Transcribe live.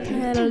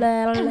I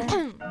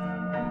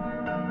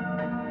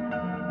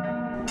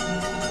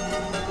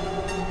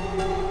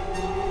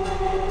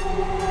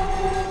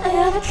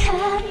have a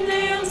cat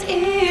named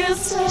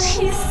Easter.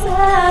 He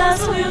says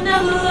we'll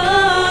never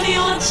love you.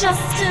 You're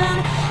just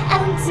an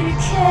empty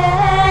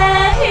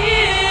cage.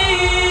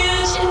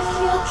 If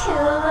you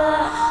kill the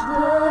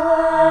bird,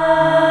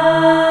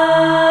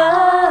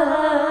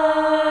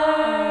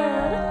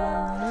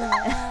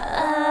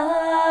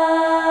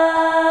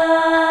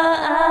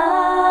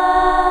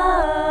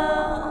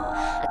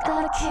 I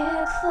got a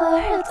kick for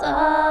a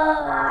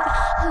dog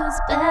who's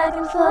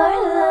begging for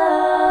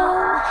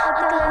love. I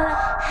gotta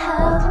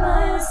have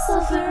my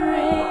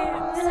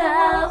sufferings,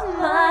 have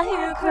my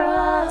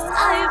cross.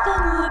 I've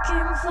been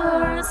looking for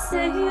a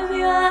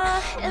savior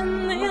in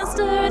these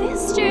dirty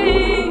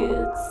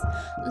streets,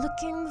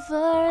 looking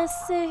for a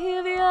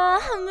savior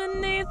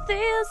beneath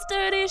these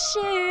dirty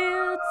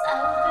sheets.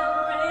 I've been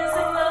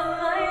raising up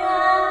my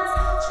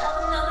hands, drop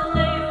another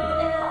nail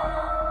in,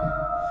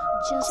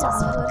 just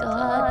what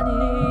God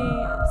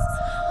needs.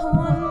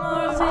 One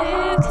more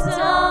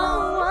victim,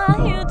 why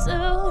you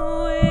doing?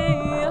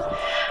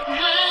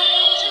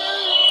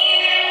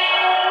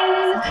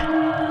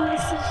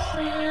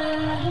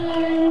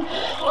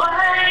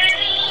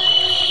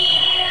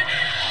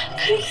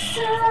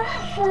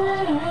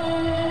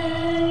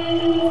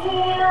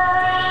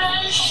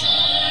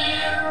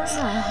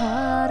 My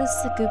heart is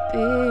sick of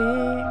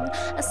being,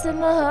 I said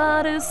my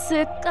heart is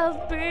sick of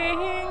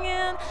being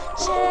in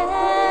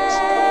chains.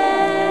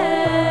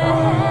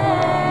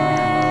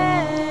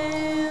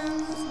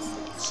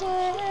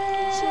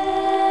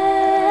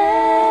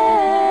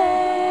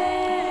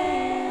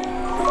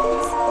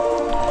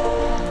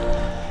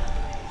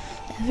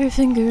 Every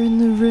finger in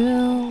the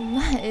room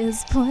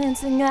is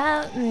pointing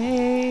at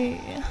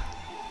me.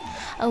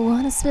 I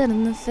wanna spit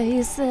in the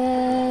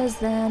faces,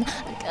 then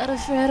I got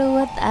afraid of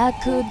what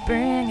that could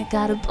bring. I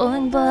got a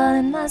bowling ball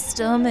in my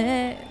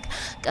stomach,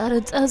 got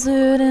a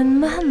desert in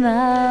my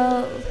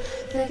mouth.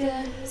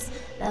 Figures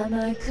that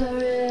my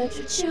courage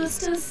would choose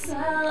to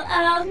sell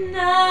out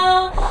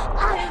now.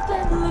 I've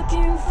been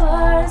looking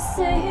for a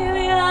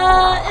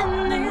savior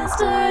in these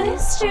dirty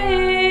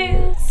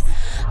streets,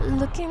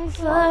 looking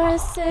for a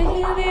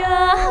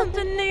savior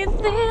beneath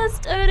these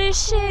dirty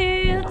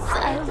sheets.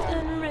 I've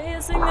been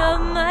raising up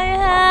my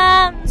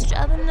hands,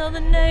 driving another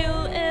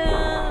nail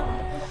in,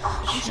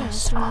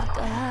 just what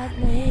God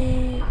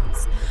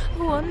needs.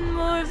 One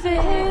more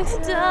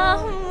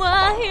victim,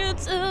 what you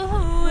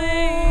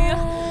doing?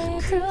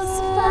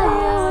 Crucify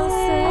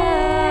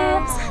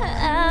yourselves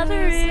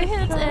every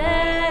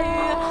day.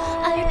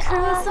 I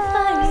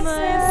crucify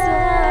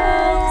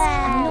myself,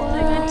 and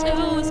nothing I do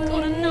is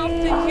good enough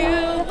for you.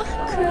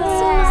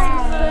 Crucify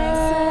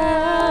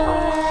myself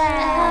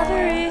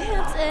every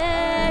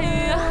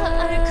day.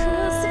 I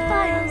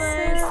crucify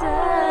myself. My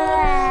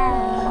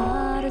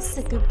heart is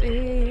sick of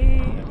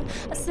being,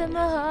 I said my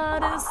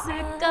heart is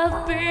sick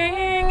of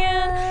being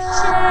in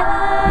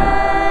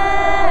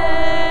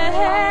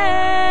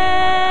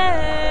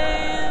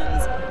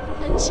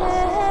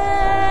chains.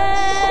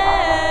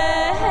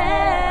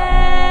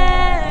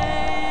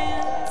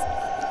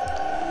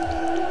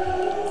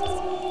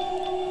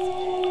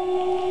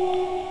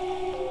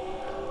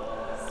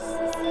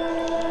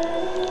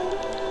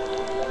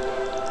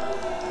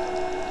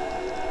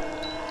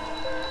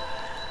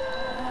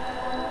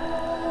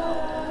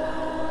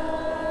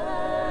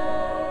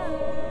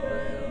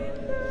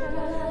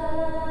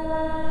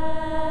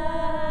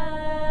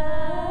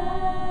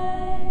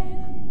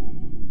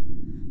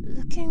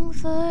 Looking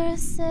for a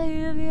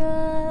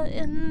savior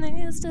in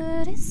these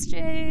dirty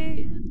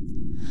streets,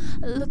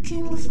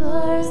 looking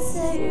for a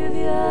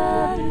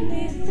savior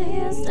beneath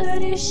these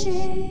dirty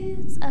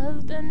sheets.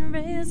 I've been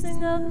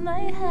raising up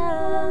my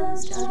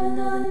hands, driving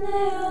another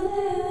nail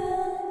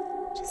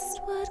in,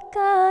 just what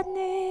God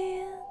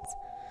needs.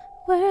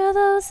 Where are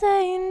those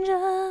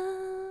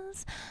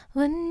angels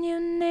when you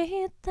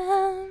need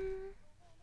them?